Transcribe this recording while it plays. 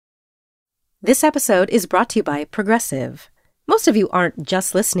This episode is brought to you by Progressive. Most of you aren't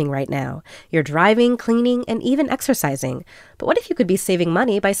just listening right now. You're driving, cleaning, and even exercising. But what if you could be saving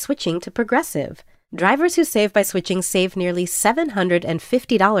money by switching to Progressive? Drivers who save by switching save nearly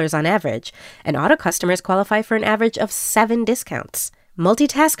 $750 on average, and auto customers qualify for an average of 7 discounts.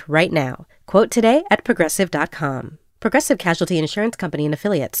 Multitask right now. Quote today at Progressive.com. Progressive Casualty Insurance Company and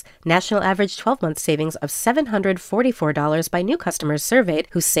Affiliates. National average 12-month savings of $744 by new customers surveyed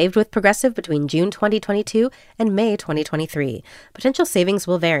who saved with Progressive between June 2022 and May 2023. Potential savings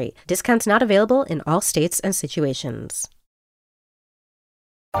will vary. Discounts not available in all states and situations.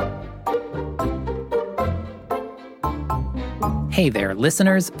 Hey there,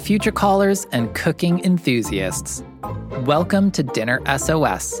 listeners, future callers, and cooking enthusiasts. Welcome to Dinner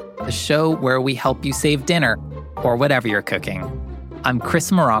SOS, the show where we help you save dinner, or whatever you're cooking. I'm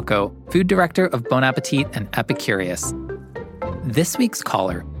Chris Morocco, food director of Bon Appetit and Epicurious. This week's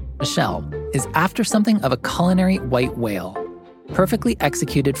caller, Michelle, is after something of a culinary white whale, perfectly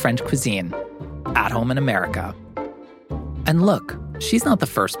executed French cuisine, at home in America. And look, she's not the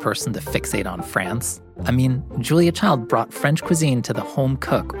first person to fixate on France. I mean, Julia Child brought French cuisine to the home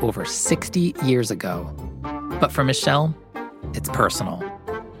cook over 60 years ago. But for Michelle, it's personal.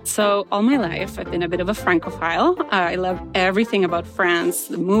 So all my life, I've been a bit of a Francophile. I love everything about France,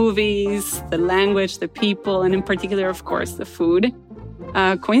 the movies, the language, the people, and in particular, of course, the food.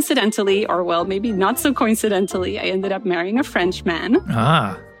 Coincidentally, or well, maybe not so coincidentally, I ended up marrying a French man.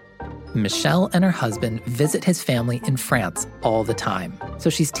 Michelle and her husband visit his family in France all the time. So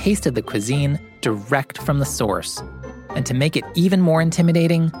she's tasted the cuisine direct from the source. And to make it even more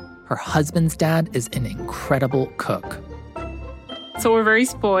intimidating, her husband's dad is an incredible cook. So we're very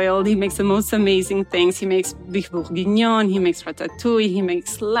spoiled. He makes the most amazing things. He makes beef bourguignon, he makes ratatouille, he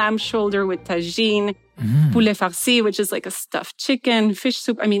makes lamb shoulder with tagine, poulet farci, which is like a stuffed chicken, fish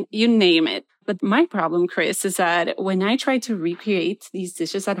soup. I mean, you name it. But my problem, Chris, is that when I try to recreate these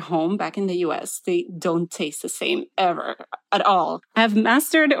dishes at home back in the US, they don't taste the same ever at all. I have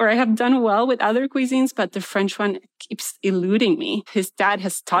mastered or I have done well with other cuisines, but the French one keeps eluding me. His dad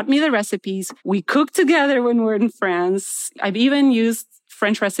has taught me the recipes. We cook together when we're in France. I've even used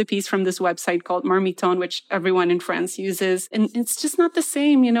French recipes from this website called Marmiton, which everyone in France uses. And it's just not the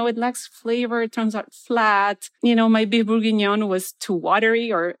same. You know, it lacks flavor. It turns out flat. You know, my beef bourguignon was too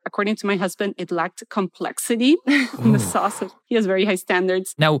watery, or according to my husband, it lacked complexity. The sauce, he has very high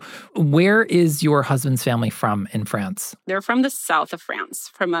standards. Now, where is your husband's family from in France? They're from the south of France,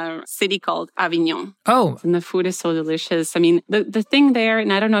 from a city called Avignon. Oh. And the food is so delicious. I mean, the thing there,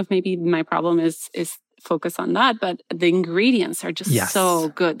 and I don't know if maybe my problem is focus on that, but the ingredients are just so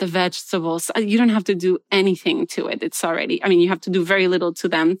good. The vegetables, you don't have to do anything to it. It's already, I mean, you have to do very little to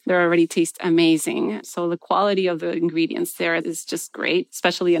them. They already taste amazing. So the quality of the ingredients there is just great,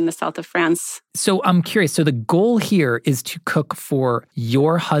 especially in the south of France. So I'm curious. So the goal here is to cook for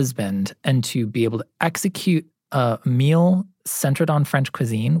your husband and to be able to execute a meal centered on French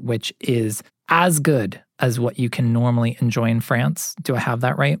cuisine, which is as good as what you can normally enjoy in France. Do I have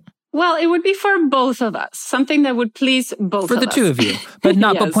that right? Well, it would be for both of us, something that would please both of us. For the two of you, but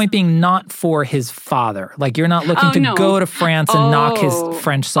not. Yes. But point being, not for his father. Like you're not looking to go to France and knock his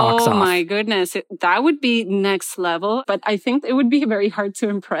French socks off. Oh my goodness, that would be next level. But I think it would be very hard to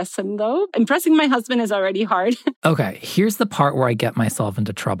impress him, though. Impressing my husband is already hard. Okay, here's the part where I get myself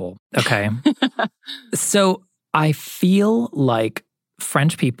into trouble. Okay, so I feel like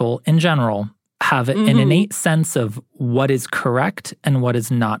French people in general have an innate sense of what is correct and what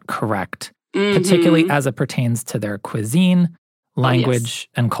is not correct, particularly as it pertains to their cuisine, language,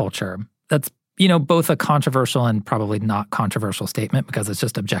 and culture. That's, you know, both a controversial and probably not controversial statement because it's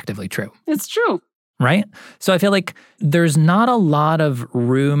just objectively true. It's true. Right? So I feel like there's not a lot of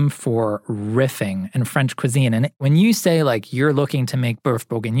room for riffing in French cuisine. And when you say like you're looking to make beef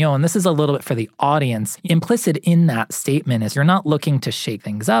bourguignon, this is a little bit for the audience. Implicit in that statement is you're not looking to shake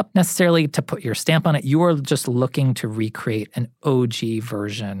things up necessarily to put your stamp on it. You are just looking to recreate an OG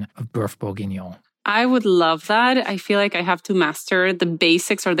version of beef bourguignon. I would love that. I feel like I have to master the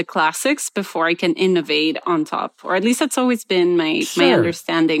basics or the classics before I can innovate on top. Or at least that's always been my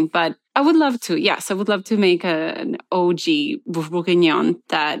understanding. But I would love to. Yes, I would love to make an OG beef bourguignon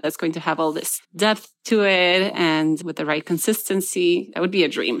that's going to have all this depth to it and with the right consistency. That would be a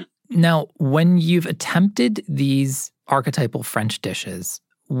dream. Now, when you've attempted these archetypal French dishes,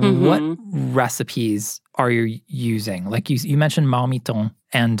 what recipes are you using? Like you mentioned marmiton,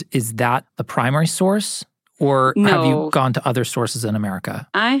 and is that the primary source? Or have you No. gone to other sources in America?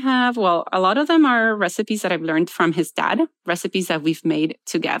 I have, well, a lot of them are recipes that I've learned from his dad, recipes that we've made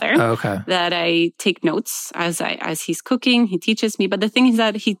together. Okay. That I take notes as he's cooking. He teaches me. But the thing is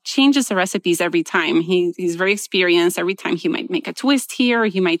that he changes the recipes every time. He's very experienced. Every time he might make a twist here, or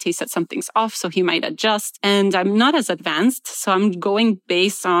he might taste that something's off, so he might adjust. And I'm not as advanced, so I'm going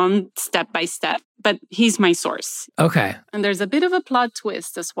based on step by step. But he's my source. Okay. And there's a bit of a plot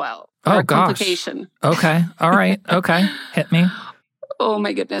twist as well. Oh, or gosh. complication. Okay. All right. Okay. Hit me. Oh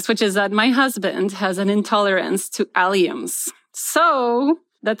my goodness, which is that my husband has an intolerance to Alliums. So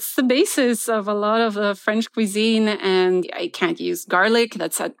that's the basis of a lot of the French cuisine. And I can't use garlic.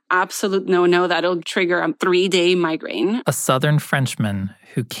 That's an absolute no-no. That'll trigger a 3-day migraine. A Southern Frenchman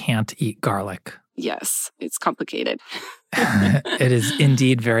who can't eat garlic. Yes, it's complicated. It is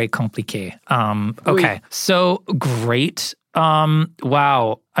indeed very compliqué. Okay. Oui. So great.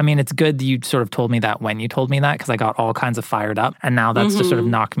 Wow. I mean, it's good that you sort of told me that when you told me that, because I got all kinds of fired up. And now that's just sort of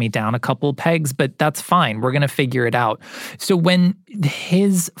knocked me down a couple pegs, but that's fine. We're going to figure it out. So when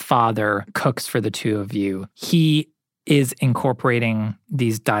his father cooks for the two of you, he is incorporating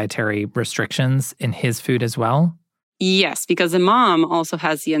these dietary restrictions in his food as well? Yes, because the mom also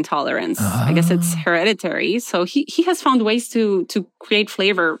has the intolerance. I guess it's hereditary. So he has found ways to create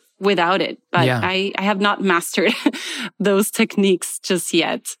flavor without it. But Yeah. I have not mastered those techniques just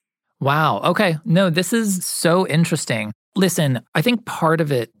yet. Wow. Okay. No, this is so interesting. Listen, I think part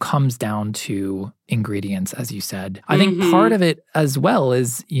of it comes down to ingredients, as you said. I think part of it as well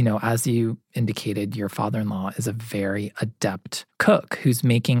is, as you indicated, your father-in-law is a very adept cook who's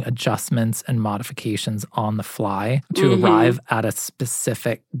making adjustments and modifications on the fly to arrive at a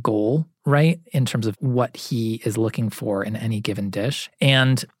specific goal, right? In terms of what he is looking for in any given dish.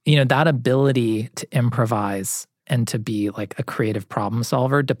 And, that ability to improvise and to be like a creative problem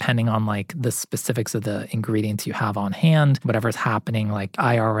solver, depending on like the specifics of the ingredients you have on hand, whatever's happening like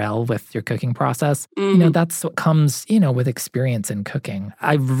IRL with your cooking process. That's what comes, with experience in cooking.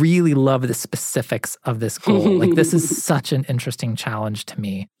 I really love the specifics of this goal. Like this is such an interesting challenge to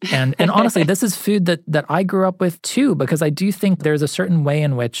me. And honestly, this is food that I grew up with too, because I do think there's a certain way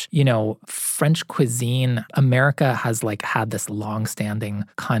in which, French cuisine, America has like had this longstanding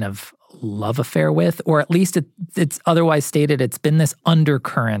kind of love affair with, or at least it's otherwise stated, it's been this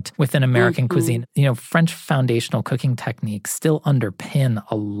undercurrent within American cuisine. French foundational cooking techniques still underpin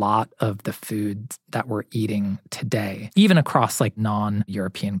a lot of the foods that we're eating today, even across like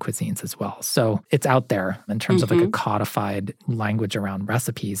non-European cuisines as well. So it's out there in terms of like a codified language around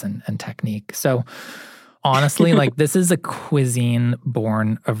recipes and technique. So honestly, like this is a cuisine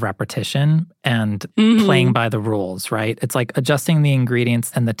born of repetition and playing by the rules, right? It's like adjusting the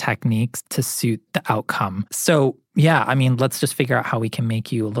ingredients and the techniques to suit the outcome. So yeah, I mean, let's just figure out how we can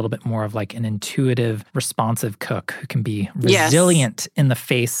make you a little bit more of like an intuitive, responsive cook who can be resilient in the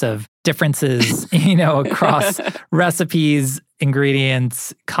face of differences, across recipes,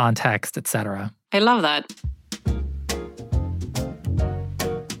 ingredients, context, etc. I love that.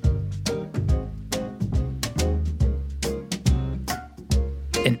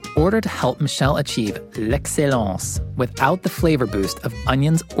 In order to help Michelle achieve l'excellence without the flavor boost of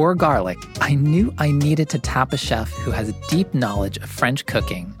onions or garlic, I knew I needed to tap a chef who has a deep knowledge of French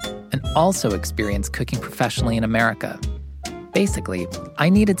cooking and also experienced cooking professionally in America. Basically, I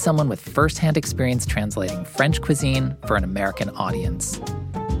needed someone with firsthand experience translating French cuisine for an American audience.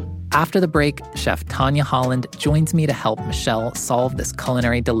 After the break, Chef Tanya Holland joins me to help Michelle solve this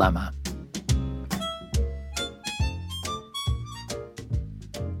culinary dilemma.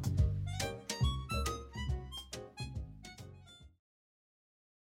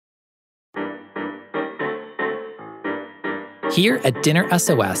 Here at Dinner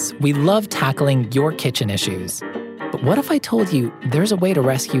SOS, we love tackling your kitchen issues. But what if I told you there's a way to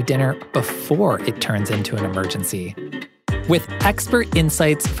rescue dinner before it turns into an emergency? With expert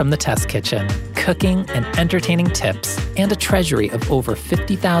insights from the test kitchen, cooking and entertaining tips, and a treasury of over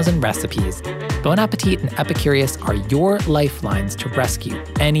 50,000 recipes, Bon Appetit and Epicurious are your lifelines to rescue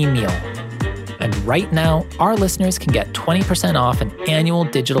any meal. And right now, our listeners can get 20% off an annual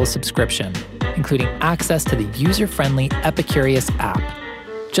digital subscription, including access to the user-friendly Epicurious app.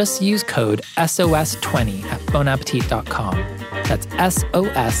 Just use code SOS20 at bonappetit.com. That's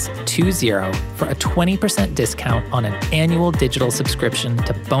SOS20 for a 20% discount on an annual digital subscription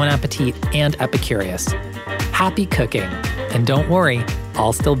to Bon Appetit and Epicurious. Happy cooking. And don't worry,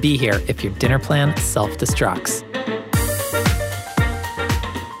 I'll still be here if your dinner plan self-destructs.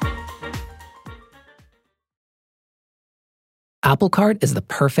 Apple Card is the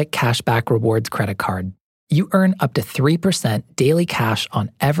perfect cashback rewards credit card. You earn up to 3% daily cash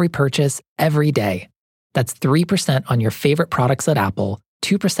on every purchase every day. That's 3% on your favorite products at Apple,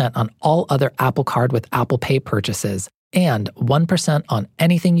 2% on all other Apple Card with Apple Pay purchases, and 1% on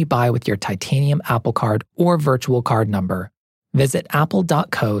anything you buy with your titanium Apple Card or virtual card number. Visit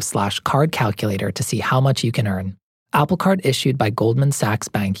apple.co/card calculator to see how much you can earn. Apple Card issued by Goldman Sachs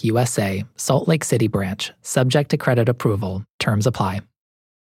Bank USA, Salt Lake City branch, subject to credit approval. Terms apply.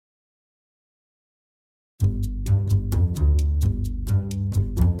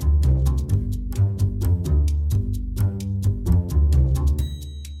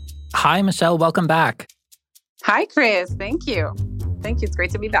 Hi, Michelle. Welcome back. Hi, Chris. Thank you. Thank you. It's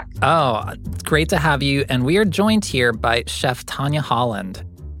great to be back. Oh, it's great to have you. And we are joined here by Chef Tanya Holland.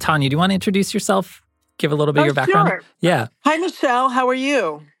 Tanya, do you want to introduce yourself? Give a little bit of your background? Sure. Yeah. Hi, Michelle. How are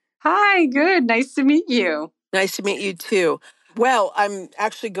you? Hi, good. Nice to meet you. Nice to meet you, too. Well, I'm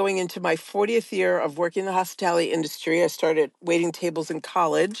actually going into my 40th year of working in the hospitality industry. I started waiting tables in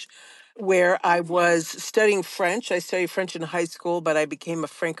college, where I was studying French. I studied French in high school, but I became a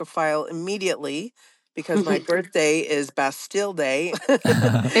Francophile immediately because my birthday is Bastille Day.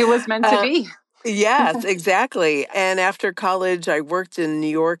 It was meant to be. Yes, exactly. And after college, I worked in New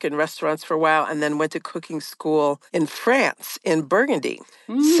York in restaurants for a while and then went to cooking school in France, in Burgundy.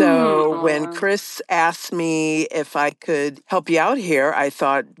 So when Chris asked me if I could help you out here, I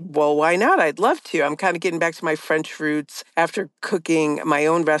thought, well, why not? I'd love to. I'm kind of getting back to my French roots after cooking my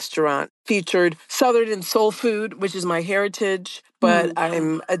own restaurant. Featured Southern and soul food, which is my heritage, but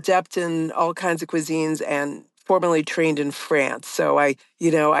I'm adept in all kinds of cuisines and formerly trained in France. So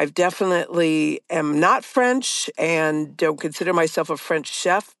I've definitely am not French and don't consider myself a French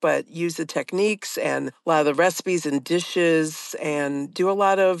chef, but use the techniques and a lot of the recipes and dishes and do a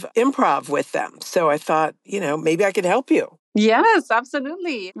lot of improv with them. So I thought, maybe I could help you. Yes,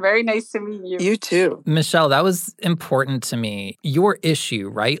 absolutely. Very nice to meet you. You too. Michelle, that was important to me. Your issue,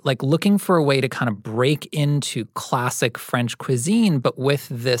 right? Like looking for a way to kind of break into classic French cuisine, but with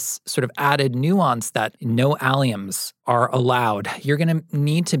this sort of added nuance that no Alliums are allowed. You're going to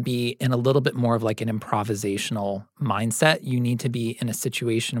need to be in a little bit more of like an improvisational mindset. You need to be in a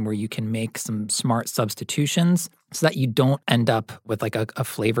situation where you can make some smart substitutions so that you don't end up with like a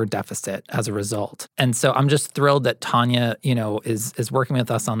flavor deficit as a result. And so I'm just thrilled that Tanya, is working with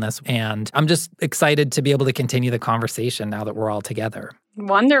us on this. And I'm just excited to be able to continue the conversation now that we're all together.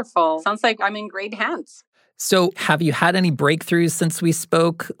 Wonderful. Sounds like I'm in great hands. So have you had any breakthroughs since we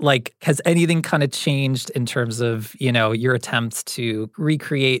spoke? Like, has anything kind of changed in terms of, your attempts to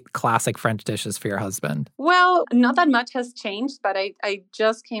recreate classic French dishes for your husband? Well, not that much has changed, but I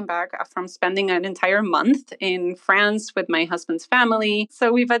just came back from spending an entire month in France with my husband's family.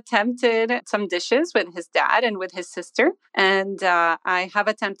 So we've attempted some dishes with his dad and with his sister. And I have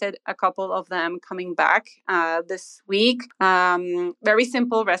attempted a couple of them coming back this week. Very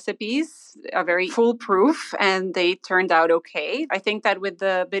simple recipes, very foolproof. And they turned out okay. I think that with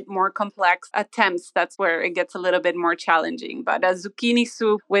the bit more complex attempts, that's where it gets a little bit more challenging. But a zucchini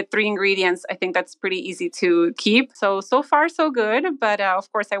soup with 3 ingredients, I think that's pretty easy to keep. So far, so good. But of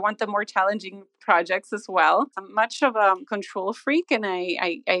course, I want the more challenging projects as well. I'm much of a control freak, and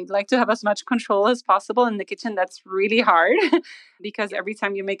I like to have as much control as possible in the kitchen. That's really hard because every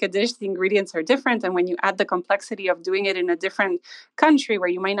time you make a dish, the ingredients are different. And when you add the complexity of doing it in a different country where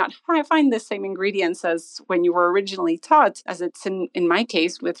you might not find the same ingredients as when you were originally taught, as it's in my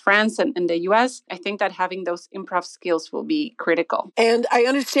case with France and the US, I think that having those improv skills will be critical. And I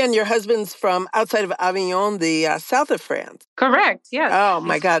understand your husband's from outside of Avignon, the south of France. Correct, yes. Oh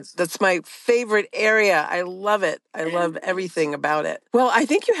my God, that's my favorite area. I love it. I love everything about it. Well, I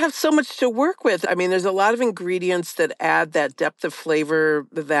think you have so much to work with. I mean, there's a lot of ingredients that add that depth of flavor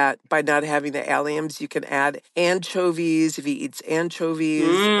that by not having the alliums, you can add anchovies if he eats anchovies.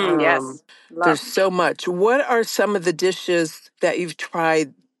 Yes. There's so much. What are some of the dishes that you've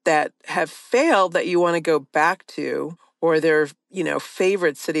tried that have failed that you want to go back to, or their,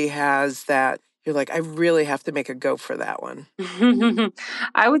 favorites that he has that you're like, I really have to make a go for that one?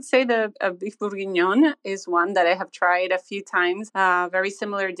 I would say the beef bourguignon is one that I have tried a few times. Very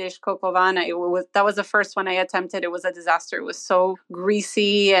similar dish, coq au vin. That was the first one I attempted. It was a disaster. It was so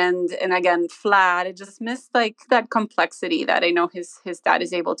greasy and again flat. It just missed like that complexity that I know his dad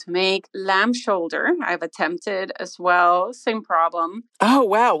is able to make. Lamb shoulder I've attempted as well. Same problem. Oh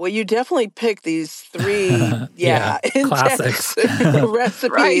wow! Well, you definitely picked these 3, classics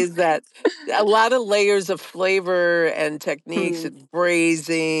recipes that a lot of layers of flavor and techniques and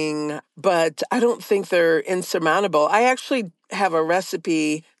braising, but I don't think they're insurmountable. I actually have a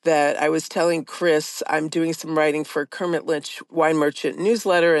recipe that I was telling Chris. I'm doing some writing for Kermit Lynch Wine Merchant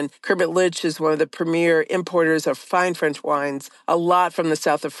newsletter, and Kermit Lynch is one of the premier importers of fine French wines, a lot from the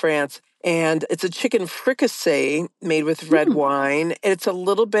south of France. And it's a chicken fricassee made with red wine. It's a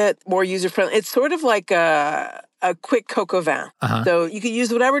little bit more user-friendly. It's sort of like a quick coq au vin. So you can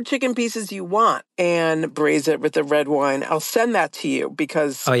use whatever chicken pieces you want and braise it with the red wine. I'll send that to you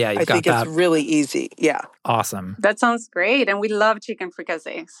because I think it's really easy. Yeah. Awesome. That sounds great. And we love chicken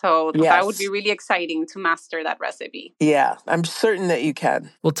fricassee. So that would be really exciting to master that recipe. Yeah, I'm certain that you can.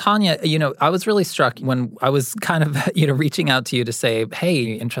 Well, Tanya, I was really struck when I was kind of, reaching out to you to say,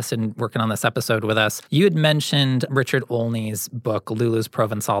 hey, interested in working on this episode with us. You had mentioned Richard Olney's book, Lulu's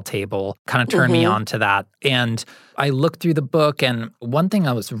Provençal Table, kind of turned me on to that. And I looked through the book, and one thing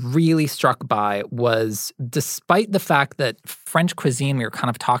I was really struck by was, despite the fact that French cuisine, we were kind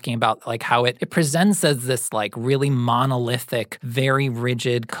of talking about like how it presents as this like really monolithic, very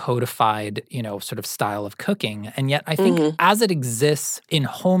rigid, codified, sort of style of cooking. And yet I think as it exists in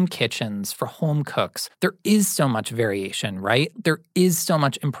home kitchens for home cooks, there is so much variation, right? There is so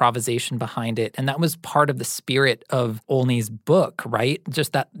much improvisation behind it. And that was part of the spirit of Olney's book, right?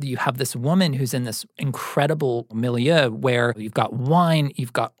 Just that you have this woman who's in this incredible milieu where you've got wine,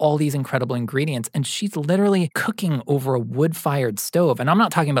 you've got all these incredible ingredients, and she's literally cooking over a wood-fired stove. And I'm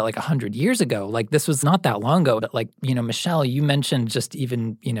not talking about like 100 years ago. Like this was not that long ago. But like, Michelle, you mentioned just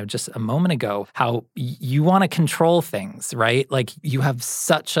even, just a moment ago how you want to control things, right? Like you have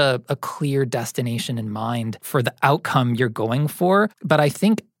such a clear destination in mind for the outcome you're going for. But I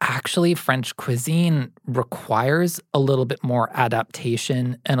think actually French cuisine requires a little bit more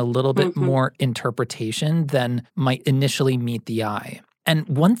adaptation and a little bit more interpretation than might initially meet the eye. And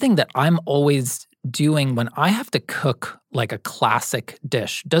one thing that I'm always doing when I have to cook like a classic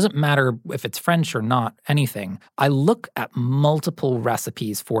dish, doesn't matter if it's French or not, anything, I look at multiple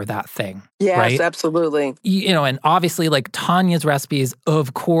recipes for that thing. Yes, right? Absolutely. And obviously like Tanya's recipe is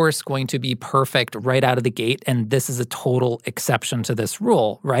of course going to be perfect right out of the gate. And this is a total exception to this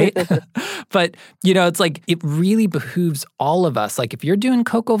rule, right? But, it's like it really behooves all of us. Like if you're doing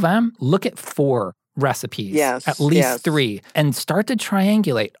coq au vin, look at 4 recipes, at least 3, and start to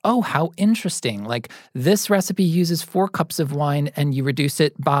triangulate. Oh, how interesting. Like this recipe uses 4 cups of wine and you reduce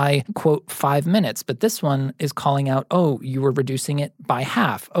it by, quote, 5 minutes. But this one is calling out, oh, you were reducing it by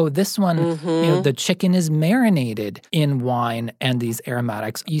half. Oh, this one, the chicken is marinated in wine and these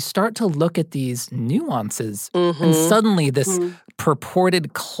aromatics. You start to look at these nuances and suddenly this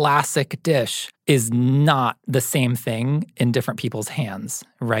purported classic dish is not the same thing in different people's hands,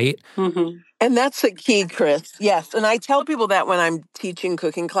 right? And that's the key, Chris. Yes. And I tell people that when I'm teaching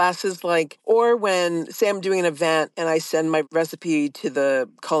cooking classes, or when, say, I'm doing an event and I send my recipe to the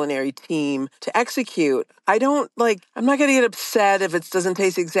culinary team to execute, I'm not going to get upset if it doesn't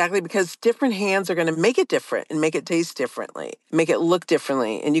taste exactly, because different hands are going to make it different and make it taste differently, make it look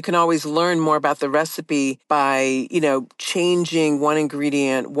differently. And you can always learn more about the recipe by, changing one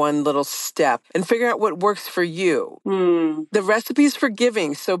ingredient, one little step, and figure out what works for you. The recipe is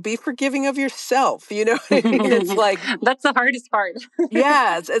forgiving, so be forgiving of yourself. It's like that's the hardest part.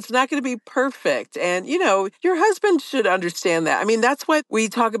 Yes, it's not going to be perfect. And, your husband should understand that. I mean, that's why we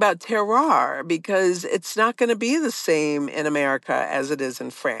talk about terroir, because it's not going to be the same in America as it is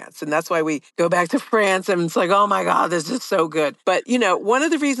in France. And that's why we go back to France and it's like, oh my God, this is so good. But, one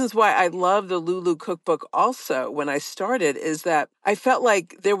of the reasons why I love the Lulu cookbook also when I started is that I felt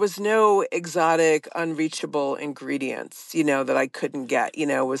like there was no exotic, unreachable ingredients, that I couldn't get.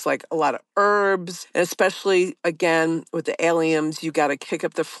 It was like a lot of herbs, and especially, again, with the Alliums, you got to kick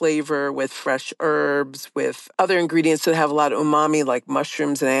up the flavor with fresh herbs, with other ingredients that have a lot of umami, like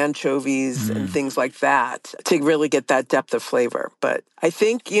mushrooms and anchovies and things like that, to really get that depth of flavor. But I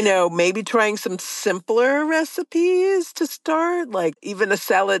think, maybe trying some simpler recipes to start, like even a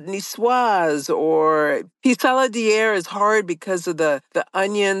salad niçoise or pea saladière is hard because of the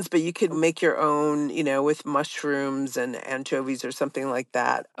onions, but you could make your own, with mushrooms and anchovies or something like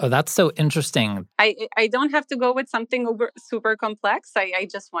that. Oh, that's so interesting. I don't have to go with something super complex. I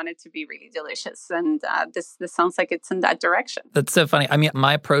just want it to be really delicious. And this sounds like it's in that direction. That's so funny. I mean,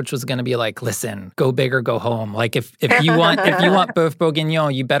 my approach was going to be like, listen, go big or go home. Like if you want boeuf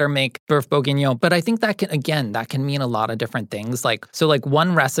bourguignon, you better make boeuf bourguignon. But I think that can mean a lot of different things. So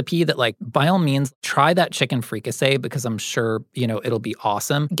one recipe that by all means, try that chicken fricassee, because I'm sure, it'll be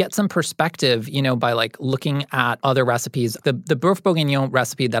awesome. Get some perspective, by looking at other recipes. The boeuf bourguignon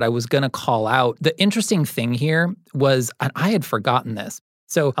recipe that I was going to call out, the interesting thing here was, and I had forgotten this.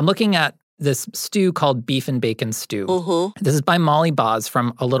 So I'm looking at this stew called beef and bacon stew. This is by Molly Boz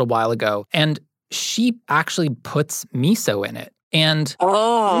from a little while ago. And she actually puts miso in it. And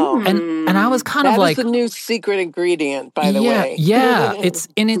Oh, and I was kind of that like, is a new secret ingredient, by the way. Yeah, it's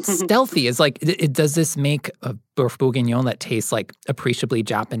stealthy. It's like, does this make a boeuf bourguignon that tastes like appreciably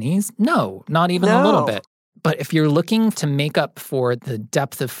Japanese? No, not even a little No. bit. But if you're looking to make up for the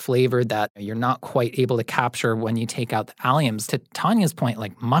depth of flavor that you're not quite able to capture when you take out the alliums, to Tanya's point,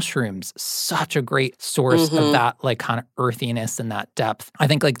 like mushrooms, such a great source of that like kind of earthiness and that depth. I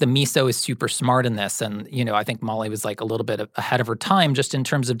think like the miso is super smart in this. And, I think Molly was like a little bit ahead of her time just in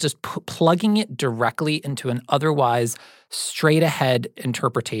terms of just plugging it directly into an otherwise straight ahead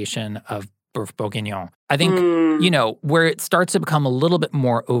interpretation of boeuf bourguignon. I think, where it starts to become a little bit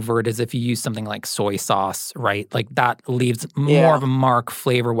more overt is if you use something like soy sauce, right? Like that leaves more of a mark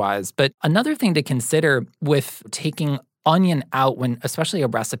flavor-wise. But another thing to consider with taking onion out when, especially a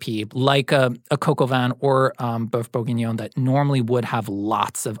recipe like a coq au vin or boeuf bourguignon that normally would have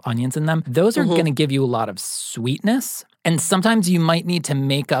lots of onions in them, those are going to give you a lot of sweetness. And sometimes you might need to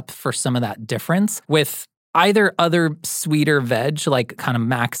make up for some of that difference with either other sweeter veg, like kind of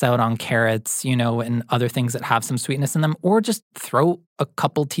max out on carrots, and other things that have some sweetness in them, or just throw a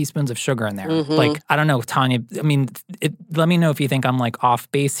couple teaspoons of sugar in there. Like, I don't know, Tanya, I mean, let me know if you think I'm like off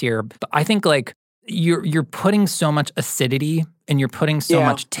base here, but I think like you're putting so much acidity and you're putting so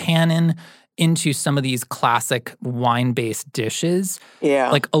much tannin into some of these classic wine-based dishes. Yeah.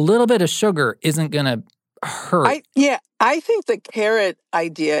 Like a little bit of sugar isn't going to hurt. I think the carrot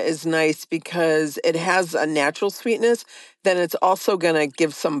idea is nice because it has a natural sweetness. Then it's also going to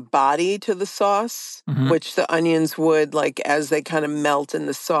give some body to the sauce, which the onions would, like, as they kind of melt in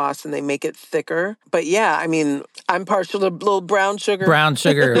the sauce and they make it thicker. But yeah, I mean, I'm partial to a little brown sugar. Brown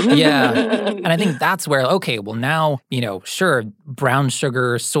sugar, yeah. And I think that's where, okay, well now, sure, brown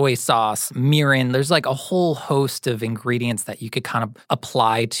sugar, soy sauce, mirin, there's like a whole host of ingredients that you could kind of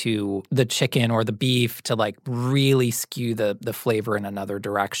apply to the chicken or the beef to like really skew the flavor in another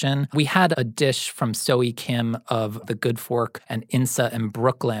direction. We had a dish from Soe Kim of The Good Fork and Insa in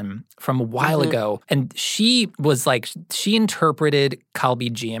Brooklyn from a while ago. And she was like, she interpreted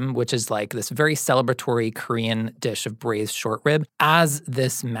kalbi jjim, which is like this very celebratory Korean dish of braised short rib, as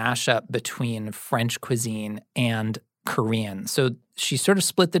this mashup between French cuisine and Korean. So she sort of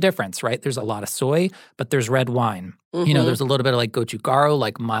split the difference, right? There's a lot of soy, but there's red wine. There's a little bit of like gochujang,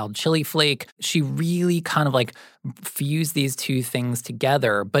 like mild chili flake. She really kind of like fused these two things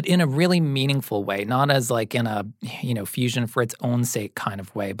together, but in a really meaningful way, not as like in a, fusion for its own sake kind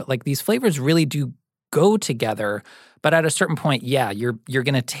of way, but like these flavors really do go together. But at a certain point, you're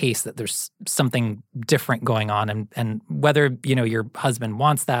going to taste that there's something different going on. And whether, your husband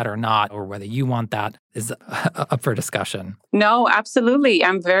wants that or not, or whether you want that is up for discussion. No, absolutely.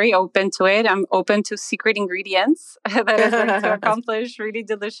 I'm very open to it. I'm open to secret ingredients that are going to accomplish really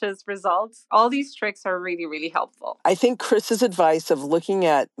delicious results. All these tricks are really, really helpful. I think Chris's advice of looking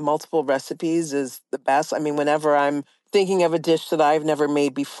at multiple recipes is the best. I mean, whenever I'm thinking of a dish that I've never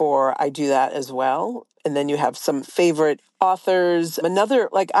made before, I do that as well. And then you have some favorite authors. Another,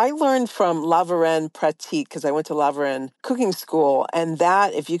 like I learned from La Varenne Pratique because I went to La Varenne cooking school. And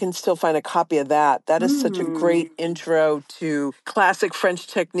that, if you can still find a copy of that, that is such a great intro to classic French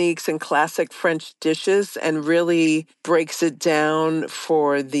techniques and classic French dishes and really breaks it down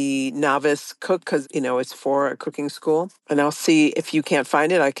for the novice cook because, it's for a cooking school. And I'll see if you can't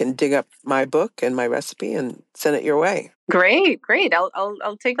find it, I can dig up my book and my recipe and send it your way. Great.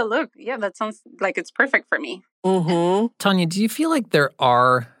 I'll take a look. Yeah, that sounds like it's perfect for me. Tanya, do you feel like there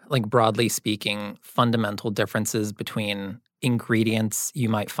are, like broadly speaking, fundamental differences between ingredients you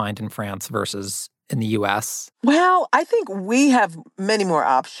might find in France versus in the U.S.? Well, I think we have many more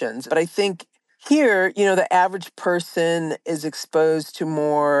options, but I think here, the average person is exposed to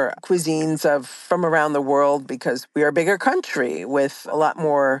more cuisines from around the world because we are a bigger country with a lot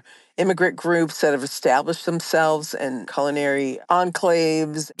more immigrant groups that have established themselves and culinary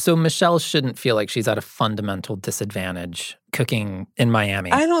enclaves. So Michelle shouldn't feel like she's at a fundamental disadvantage cooking in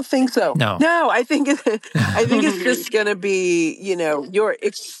Miami. I don't think so. No, I think it's just going to be, your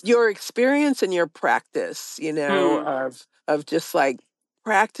experience and your practice, of just like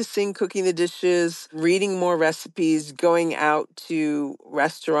practicing cooking the dishes, reading more recipes, going out to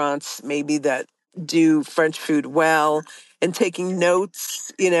restaurants maybe that do French food well and taking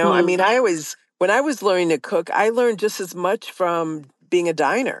notes, I mean, when I was learning to cook, I learned just as much from being a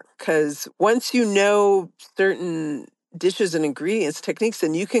diner because once you know certain dishes and ingredients, techniques,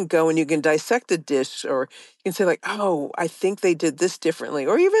 then you can go and you can dissect a dish or you can say like, oh, I think they did this differently.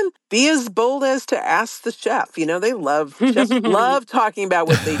 Or even be as bold as to ask the chef. Chefs love talking about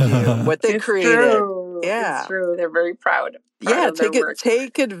what they do, what they created. True. It's true. They're very proud of their work.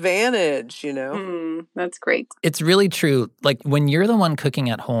 Take advantage, That's great. It's really true. Like when you're the one cooking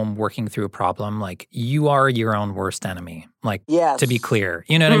at home, working through a problem, like you are your own worst enemy. Like, to be clear,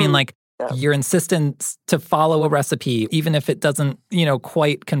 you know what I mean? Like your insistence to follow a recipe, even if it doesn't,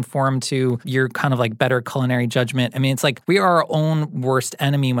 quite conform to your kind of like better culinary judgment. I mean, it's like we are our own worst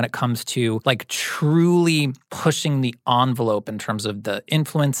enemy when it comes to like truly pushing the envelope in terms of the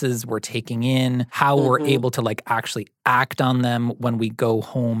influences we're taking in, how we're able to like actually act on them when we go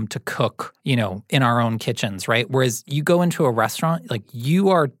home to cook, in our own kitchens, right? Whereas you go into a restaurant, like you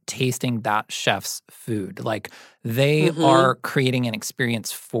are tasting that chef's food. Like they are creating an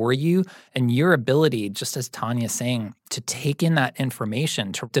experience for you, and your ability, just as Tanya's saying, to take in that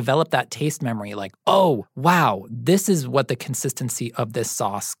information, to develop that taste memory, like, oh, wow, this is what the consistency of this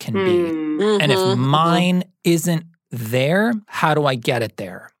sauce can be. And if mine isn't there, how do I get it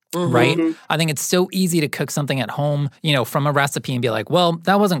there? Right? I think it's so easy to cook something at home, from a recipe and be like, well,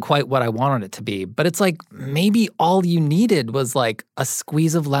 that wasn't quite what I wanted it to be. But it's like maybe all you needed was like a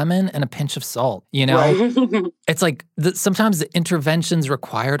squeeze of lemon and a pinch of salt, Right. It's like sometimes the interventions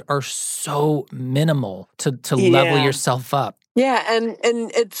required are so minimal to level yourself up. Yeah, and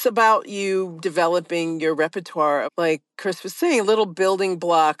it's about you developing your repertoire, like Chris was saying, little building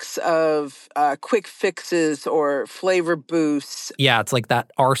blocks of quick fixes or flavor boosts. Yeah, it's like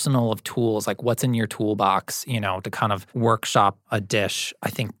that arsenal of tools, like what's in your toolbox, to kind of workshop a dish. I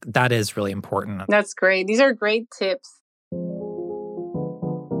think that is really important. That's great. These are great tips.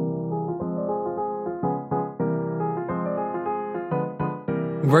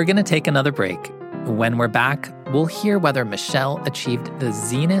 We're going to take another break. When we're back, we'll hear whether Michelle achieved the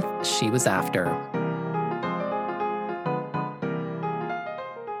zenith she was after.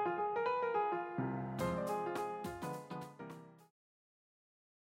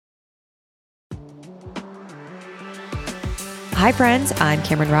 Hi friends, I'm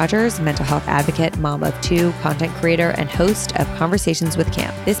Cameron Rogers, mental health advocate, mom of two, content creator, and host of Conversations with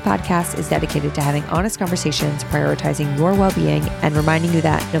Cam. This podcast is dedicated to having honest conversations, prioritizing your well-being, and reminding you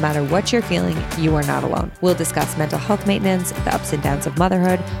that no matter what you're feeling, you are not alone. We'll discuss mental health maintenance, the ups and downs of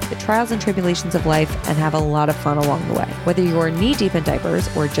motherhood, the trials and tribulations of life, and have a lot of fun along the way. Whether you're knee-deep in diapers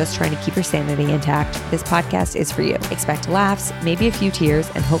or just trying to keep your sanity intact, this podcast is for you. Expect laughs, maybe a few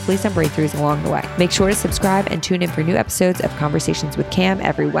tears, and hopefully some breakthroughs along the way. Make sure to subscribe and tune in for new episodes of Conversations with Cam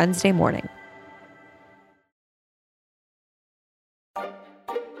every Wednesday morning.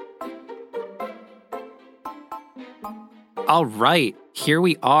 All right, here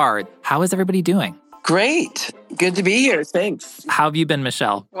we are. How is everybody doing? Great. Good to be here. Thanks. How have you been,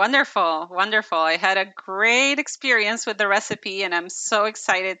 Michelle? Wonderful. I had a great experience with the recipe, and I'm so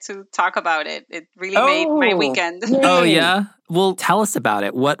excited to talk about it. It really made my weekend. Oh, yeah? Well, tell us about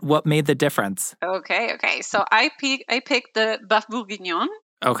it. What made the difference? Okay. So I picked the bœuf bourguignon.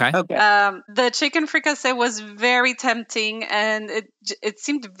 Okay. The chicken fricassee was very tempting, and it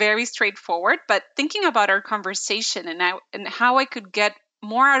seemed very straightforward. But thinking about our conversation and how I could get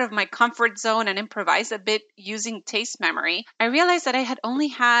more out of my comfort zone and improvise a bit using taste memory, I realized that I had only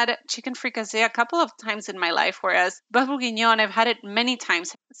had chicken fricassee a couple of times in my life, whereas bœuf bourguignon, I've had it many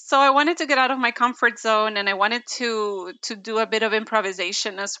times. So I wanted to get out of my comfort zone, and I wanted to do a bit of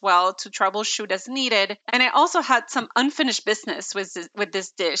improvisation as well, to troubleshoot as needed. And I also had some unfinished business with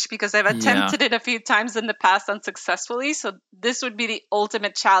this dish, because I've attempted it a few times in the past unsuccessfully. So this would be the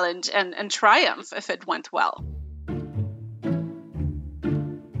ultimate challenge and triumph if it went well.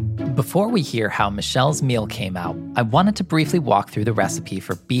 Before we hear how Michelle's meal came out, I wanted to briefly walk through the recipe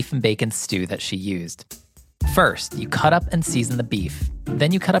for beef and bacon stew that she used. First, you cut up and season the beef.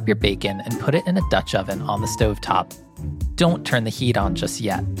 Then you cut up your bacon and put it in a Dutch oven on the stovetop. Don't turn the heat on just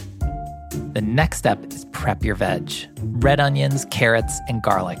yet. The next step is prep your veg: red onions, carrots, and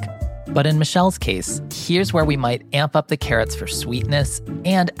garlic. But in Michelle's case, here's where we might amp up the carrots for sweetness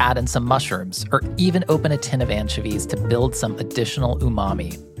and add in some mushrooms, or even open a tin of anchovies to build some additional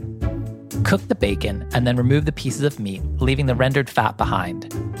umami. Cook the bacon and then remove the pieces of meat, leaving the rendered fat behind.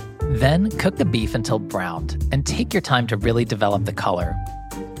 Then cook the beef until browned and take your time to really develop the color.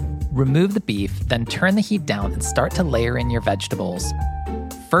 Remove the beef, then turn the heat down and start to layer in your vegetables.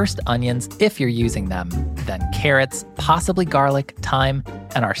 First onions if you're using them, then carrots, possibly garlic, thyme,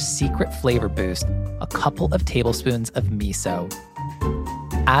 and our secret flavor boost, a couple of tablespoons of miso.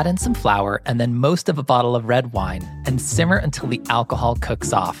 Add in some flour and then most of a bottle of red wine and simmer until the alcohol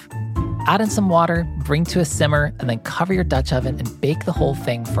cooks off. Add in some water, bring to a simmer, and then cover your Dutch oven and bake the whole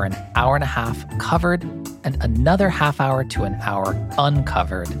thing for an hour and a half covered and another half hour to an hour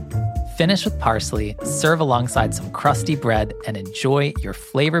uncovered. Finish with parsley, serve alongside some crusty bread, and enjoy your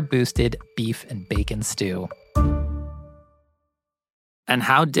flavor-boosted beef and bacon stew. And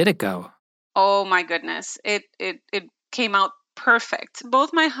how did it go? Oh my goodness. It came out perfect.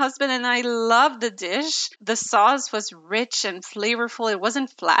 Both my husband and I loved the dish. The sauce was rich and flavorful. It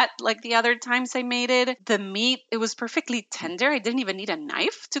wasn't flat like the other times I made it. The meat, it was perfectly tender. I didn't even need a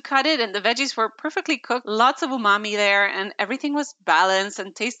knife to cut it. And the veggies were perfectly cooked. Lots of umami there. And everything was balanced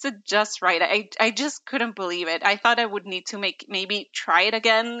and tasted just right. I just couldn't believe it. I thought I would need to maybe try it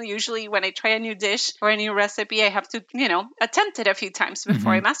again. Usually when I try a new dish or a new recipe, I have to, attempt it a few times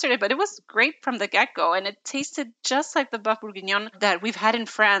before I mastered it. But it was great from the get-go. And it tasted just like the bœuf bourguignon that we've had in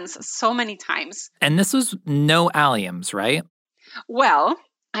France so many times. And this was no alliums, right? Well,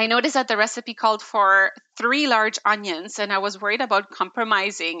 I noticed that the recipe called for 3 large onions, and I was worried about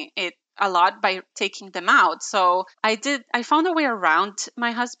compromising it a lot by taking them out. So I found a way around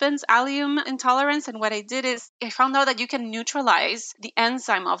my husband's allium intolerance. And what I did is I found out that you can neutralize the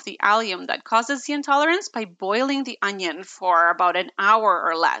enzyme of the allium that causes the intolerance by boiling the onion for about an hour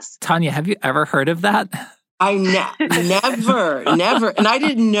or less. Tanya, have you ever heard of that? I never. And I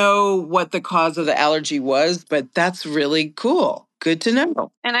didn't know what the cause of the allergy was, but that's really cool. Good to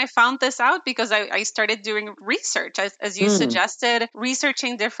know. And I found this out because I started doing research, as you suggested,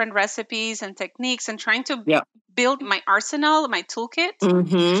 researching different recipes and techniques and trying to build my arsenal, my toolkit.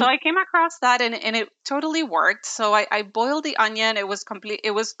 So I came across that and it totally worked. So I boiled the onion. It was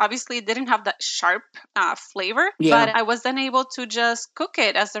obviously it didn't have that sharp flavor, but I was then able to just cook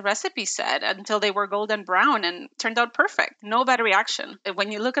it as the recipe said until they were golden brown and turned out perfect. No bad reaction.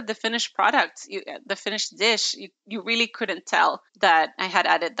 When you look at the finished product, the finished dish, you really couldn't tell that I had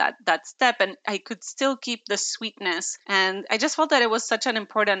added that step, and I could still keep the sweetness. And I just felt that it was such an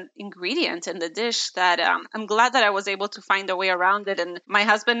important ingredient in the dish that I'm glad that I was able to find a way around it. And my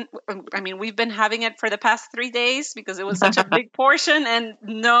husband, we've been having it for the past 3 days because it was such a big portion, and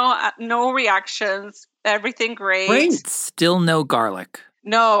no reactions. Everything great. Still no garlic.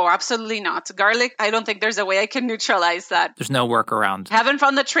 No, absolutely not. Garlic, I don't think there's a way I can neutralize that. There's no workaround. Haven't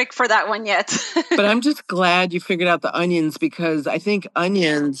found the trick for that one yet. But I'm just glad you figured out the onions because I think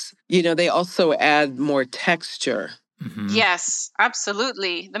onions, they also add more texture. Yes,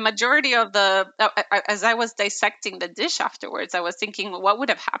 absolutely. The majority of as I was dissecting the dish afterwards, I was thinking, what would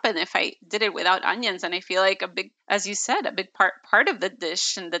have happened if I did it without onions? And I feel like as you said, a big part of the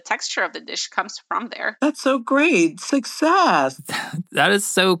dish and the texture of the dish comes from there. That's so great. Success. That is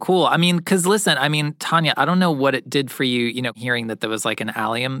so cool. Because listen, Tanya, I don't know what it did for you, hearing that there was like an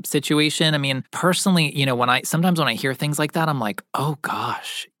allium situation. Personally, sometimes when I hear things like that, I'm like, oh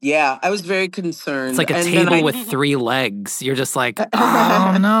gosh. Yeah, I was very concerned. It's like a table with 3 legs. You're just like,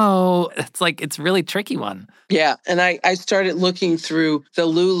 oh no. It's really a tricky one. Yeah, and I started looking through the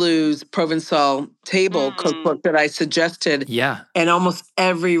Lulu's Provençal table cookbook that I suggested. Yeah. And almost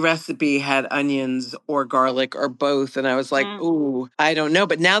every recipe had onions or garlic or both. And I was like, ooh, I don't know.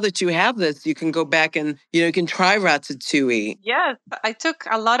 But now that you have this, you can go back and, you can try ratatouille. Yes, I took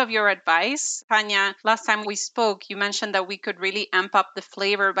a lot of your advice. Tanya, last time we spoke, you mentioned that we could really amp up the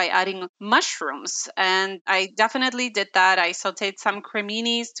flavor by adding mushrooms. And I definitely did that. I sauteed some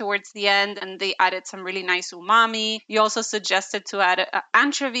creminis towards the end and they added some really nice umami. You also suggested to add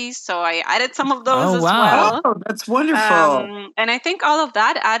anchovies. So I added some of those as well. Oh, that's wonderful. And I think all of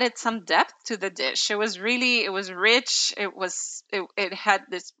that added some depth to the dish. It was rich. It had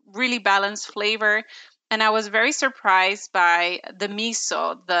this really balanced flavor. And I was very surprised by the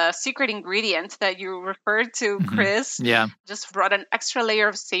miso, the secret ingredient that you referred to, Chris. Yeah. Just brought an extra layer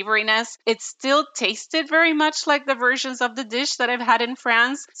of savoriness. It still tasted very much like the versions of the dish that I've had in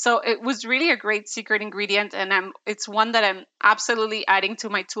France. So it was really a great secret ingredient. And it's one that I'm absolutely adding to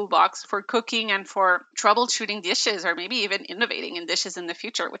my toolbox for cooking and for troubleshooting dishes or maybe even innovating in dishes in the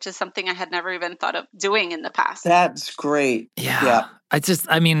future, which is something I had never even thought of doing in the past. That's great. Yeah.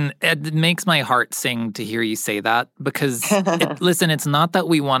 It makes my heart sing to hear you say that because, it's not that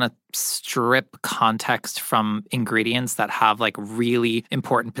we want to strip context from ingredients that have like really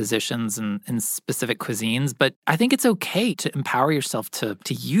important positions in specific cuisines, but I think it's okay to empower yourself to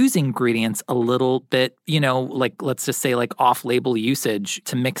use ingredients a little bit, let's just say like off-label usage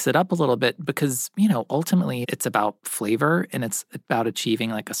to mix it up a little bit because, ultimately it's about flavor and it's about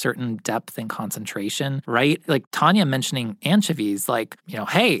achieving like a certain depth and concentration, right? Like Tanya mentioning anchovies,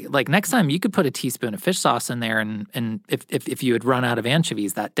 hey, next time you could put a teaspoon of fish sauce in there and if you had run out of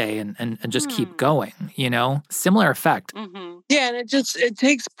anchovies that day and just keep going, similar effect. Yeah, and it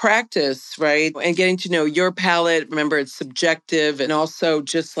takes practice, right? And getting to know your palate. Remember, it's subjective and also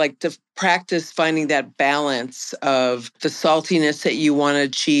just like practice finding that balance of the saltiness that you want to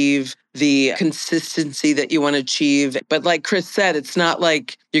achieve, the consistency that you want to achieve. But like Chris said, it's not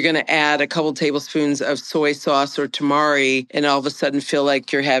like you're going to add a couple tablespoons of soy sauce or tamari and all of a sudden feel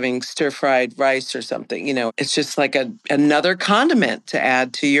like you're having stir-fried rice or something. It's just like another condiment to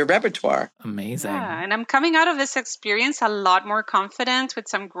add to your repertoire. Amazing. Yeah, and I'm coming out of this experience a lot more confident with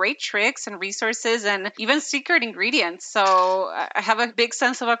some great tricks and resources and even secret ingredients. So I have a big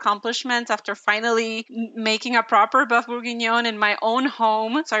sense of accomplishment after finally making a proper bœuf bourguignon in my own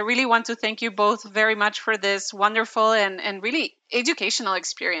home. So I really want to thank you both very much for this wonderful and really educational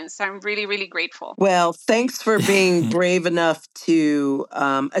experience. I'm really, really grateful. Well, thanks for being brave enough to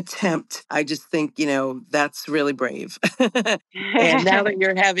attempt. I just think, that's really brave. And now that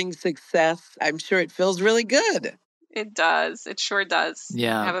you're having success, I'm sure it feels really good. It does. It sure does.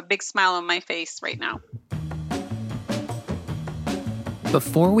 Yeah. I have a big smile on my face right now.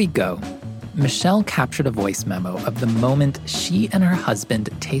 Before we go, Michelle captured a voice memo of the moment she and her husband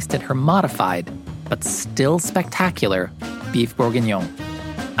tasted her modified, but still spectacular, beef bourguignon.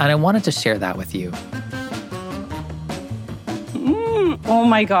 And I wanted to share that with you. Oh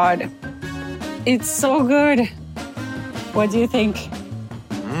my God. It's so good. What do you think?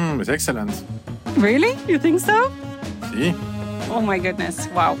 It's excellent. Really? You think so? See? Oh my goodness.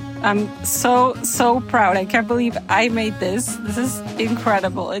 Wow. I'm so proud. I can't believe I made this. This is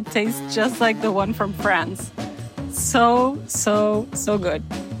incredible. It tastes just like the one from France. So good.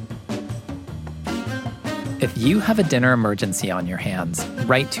 If you have a dinner emergency on your hands,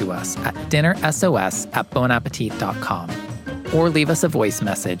 write to us at dinnersos@bonappetit.com or leave us a voice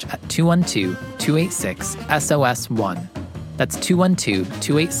message at 212-286-SOS1. That's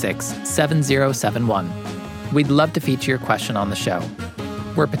 212-286-7071. We'd love to feature your question on the show.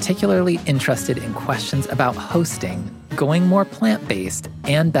 We're particularly interested in questions about hosting, going more plant-based,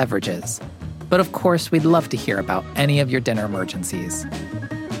 and beverages. But of course, we'd love to hear about any of your dinner emergencies.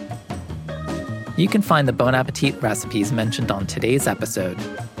 You can find the Bon Appetit recipes mentioned on today's episode,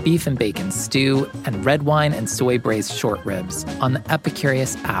 beef and bacon stew, and red wine and soy braised short ribs, on the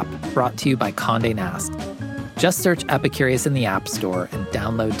Epicurious app brought to you by Condé Nast. Just search Epicurious in the App Store and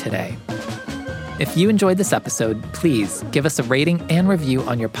download today. If you enjoyed this episode, please give us a rating and review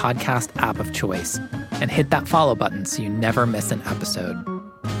on your podcast app of choice, and hit that follow button so you never miss an episode.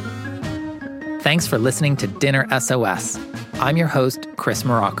 Thanks for listening to Dinner SOS. I'm your host, Chris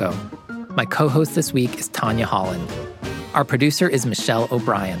Morocco. My co-host this week is Tanya Holland. Our producer is Michelle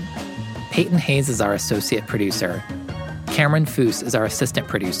O'Brien. Peyton Hayes is our associate producer. Cameron Foose is our assistant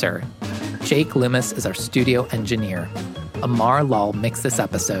producer. Jake Loomis is our studio engineer. Amar Lal mixed this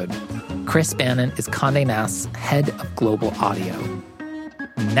episode. Chris Bannon is Condé Nast's head of global audio.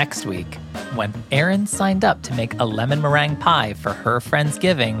 Next week, when Erin signed up to make a lemon meringue pie for her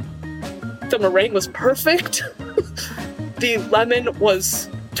Friendsgiving. The meringue was perfect. The lemon was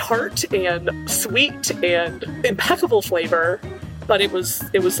tart and sweet and impeccable flavor, but it was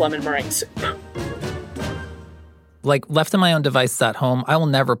lemon meringue soup. Like, left to my own devices at home, I will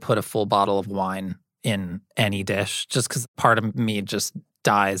never put a full bottle of wine in any dish, just because part of me just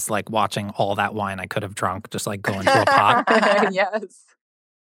dies, like, watching all that wine I could have drunk just, like, go into a pot. Yes.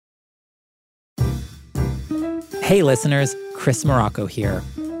 Hey, listeners, Chris Morocco here.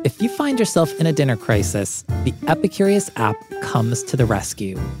 If you find yourself in a dinner crisis, the Epicurious app comes to the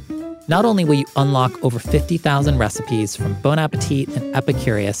rescue. Not only will you unlock over 50,000 recipes from Bon Appetit and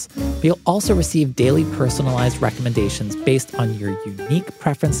Epicurious, but you'll also receive daily personalized recommendations based on your unique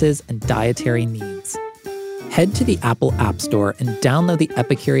preferences and dietary needs. Head to the Apple App Store and download the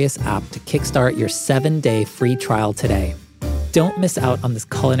Epicurious app to kickstart your 7-day free trial today. Don't miss out on this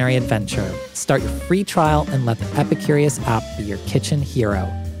culinary adventure. Start your free trial and let the Epicurious app be your kitchen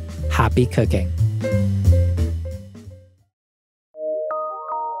hero. Happy cooking.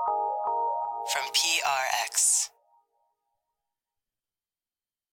 From PRX.